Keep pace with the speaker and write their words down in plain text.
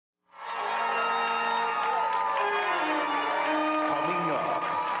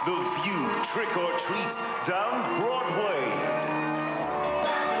Trick or Treats down Broadway.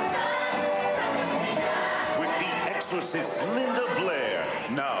 With the Exorcist Linda Blair,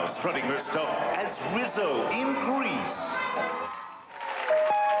 now strutting her stuff as Rizzo in Grease.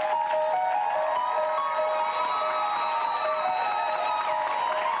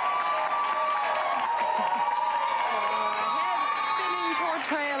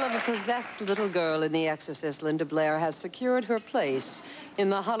 Possessed little girl in The Exorcist, Linda Blair has secured her place in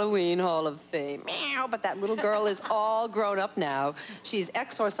the Halloween Hall of Fame. Meow, but that little girl is all grown up now. She's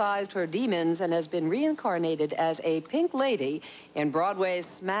exorcised her demons and has been reincarnated as a pink lady in Broadway's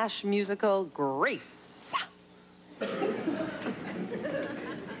smash musical, Grease. Oh,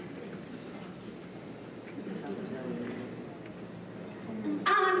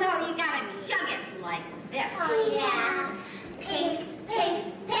 no, you gotta chug it like this. Oh, yeah. Pink,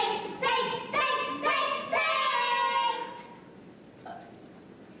 pink, pink, pink, pink, pink, pink.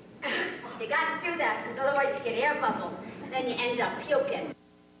 You gotta do that, because otherwise you get air bubbles, and then you end up puking.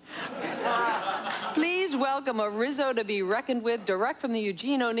 Please welcome a Rizzo to be reckoned with, direct from the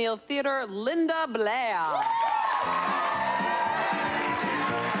Eugene O'Neill Theater, Linda Blair.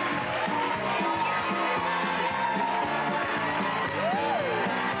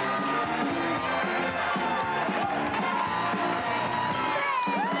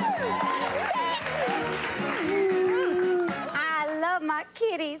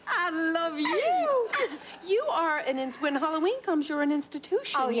 Kitties. I love you. You are when Halloween comes, you're an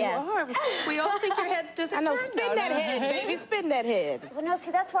institution. Oh, yes. You are. We all think your head's just I know, spin that head, baby, spin that head. Well, no,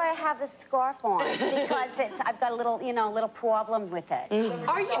 see, that's why I have this scarf on, because I've got a little, you know, little problem with it. Mm.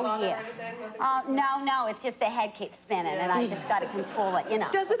 Are you? Yeah. No, it's just the head keeps spinning, and I just got to control it, you know.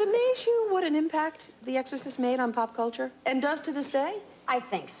 Does it amaze you what an impact The Exorcist made on pop culture, and does to this day? I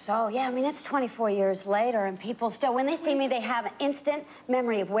think so, yeah. I mean, it's 24 years later, and people still, when they see me, they have an instant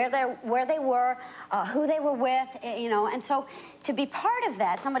memory of where they were, who they were with, you know, and so to be part of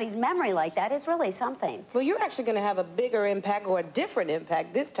that, somebody's memory like that, is really something. Well, you're actually going to have a bigger impact or a different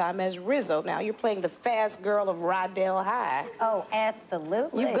impact this time as Rizzo. Now, you're playing the fast girl of Rydell High. Oh,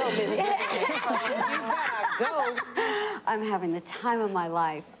 absolutely. You go, Miss. You gotta go. I'm having the time of my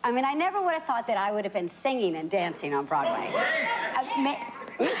life. I mean, I never would have thought that I would have been singing and dancing on Broadway.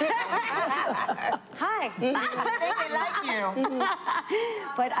 Hi. They like you.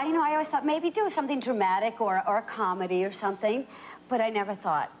 But I always thought maybe do something dramatic or a comedy or something. But I never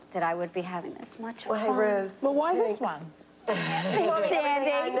thought that I would be having this much fun. Well, hey, Riz. Well, why this one? Thanks,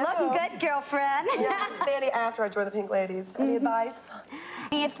 Sandy. Looking good, girlfriend. Yeah, Sandy, after I joined the Pink Ladies. Any advice?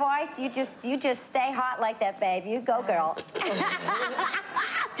 Any advice? You just stay hot like that, babe. You go, girl.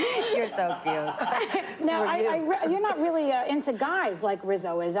 You're so cute. Now, you're not really into guys like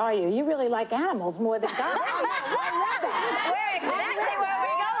Rizzo is, are you? You really like animals more than guys. We're exactly where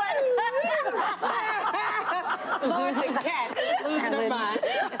we're going. Lord, the cat is losing her mind.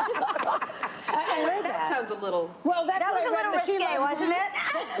 That sounds a little... Well, that was a little risque, wasn't it?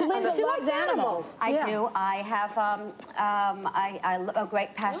 Linda, she likes animals. I do. I have a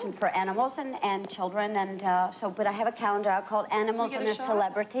great passion for animals and children, and but I have a calendar out called Animals and Their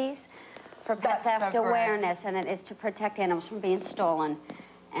Celebrities for Pet Theft Awareness, and it is to protect animals from being stolen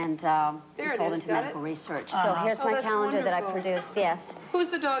and sold into medical research. So here's my calendar that I produced. Yes. Who's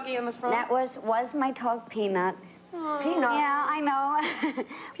the doggy on the front? That was my dog Peanut. Aww. Peanut? Yeah, I know.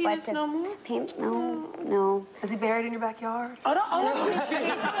 Peanut's no more? Peanut, no. Is he buried in your backyard? Oh, no.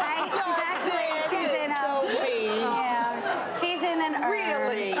 She's in an urn.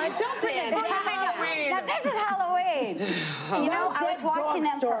 Really? Don't forget Now, this is Halloween. You know, I was watching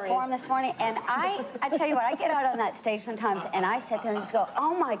them perform this morning, and I tell you what, I get out on that stage sometimes, and I sit there and just go,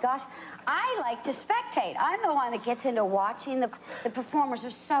 oh, my gosh, I like to spectate. I'm the one that gets into watching. The performers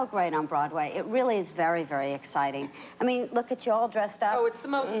are so great on Broadway. It really is very, very exciting. I mean, look at you all dressed up. Oh, it's the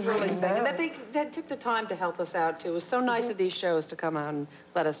most thrilling thing. And they took the time to help us out, too. It was so nice of these shows to come out and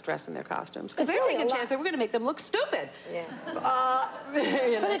let us dress in their costumes. Because they're taking a chance that we're going to make them look stupid. Yeah. You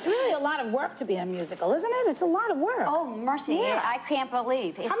know. But it's really a lot of work to be a musical, isn't it? It's a lot of work. Oh, mercy. Yeah. I can't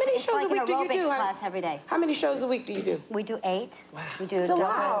believe. How many shows a week do you do? Class every day. How many shows a week do you do? We do 8. Wow. We do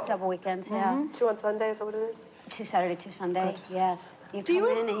double weekends, yeah. 2 on Sunday, is that what it is? 2 Saturday, 2 Sunday, yes. You come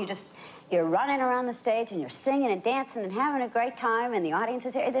in and you're running around the stage and you're singing and dancing and having a great time, and the audience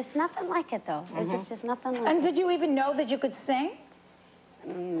is here. There's nothing like it, though. There's just nothing like it. And did you even know that you could sing?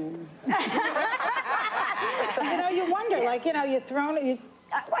 Mm. You know, you wonder, like, you know, you're thrown...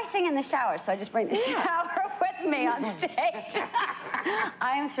 I sing in the shower, so I just bring the shower with me on stage.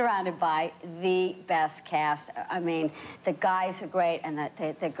 I am surrounded by the best cast. I mean, the guys are great and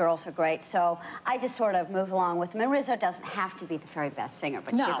the girls are great. So I just sort of move along with them. And Rizzo doesn't have to be the very best singer,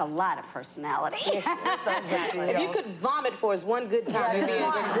 but she has a lot of personality. Exactly. If you could vomit for us one good time, it'd be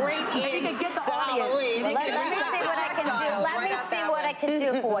a great end. You could get the to audience. Halloween. Well, let me see what I can do. Let me see what I can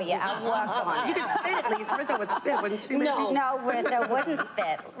do for you. I'll work on You it. could spit at least. Rizzo would spit, wouldn't she? No. No, Rizzo wouldn't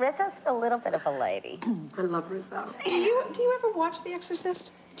fit. Rizzo's a little bit of a lady. I love Rizzo. Do you ever watch The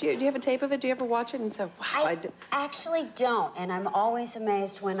Exorcist? Do you have a tape of it? Do you ever watch it and say, wow, I actually don't, and I'm always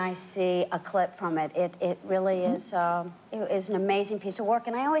amazed when I see a clip from it. It really is, it is an amazing piece of work.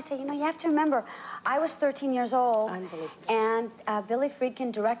 And I always say, you know, you have to remember, I was 13 years old, and Billy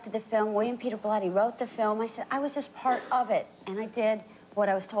Friedkin directed the film. William Peter Blatty wrote the film. I said, I was just part of it, and I did what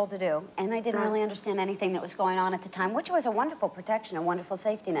I was told to do. And I didn't really understand anything that was going on at the time, which was a wonderful protection, a wonderful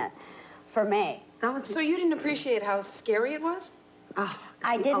safety net for me. So you didn't appreciate how scary it was?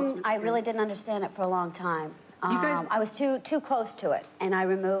 I really didn't understand it for a long time. I was too close to it, and I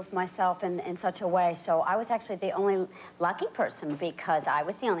removed myself in such a way. So I was actually the only lucky person because I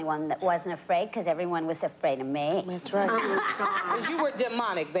was the only one that wasn't afraid because everyone was afraid of me. That's right. Because you were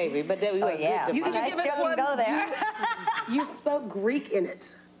demonic, baby, but then we were Yeah, good demonic. I still can go there. You spoke Greek in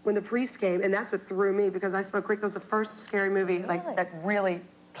it when the priest came, and that's what threw me because I spoke Greek. It was the first scary movie that really...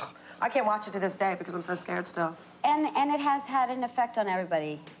 I can't watch it to this day because I'm so scared still. And it has had an effect on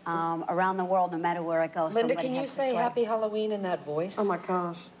everybody around the world, no matter where it goes. Linda, can you say Happy Halloween in that voice? Oh, my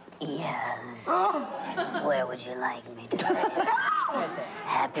gosh. Yes. Where would you like me to say it?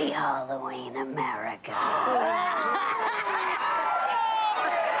 Happy Halloween, America.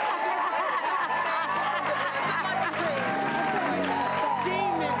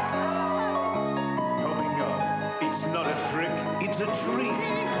 Coming up, it's not a trick, it's a treat.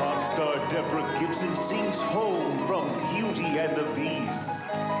 Pop star Deborah Gibson sings Home from Beauty and the Beast.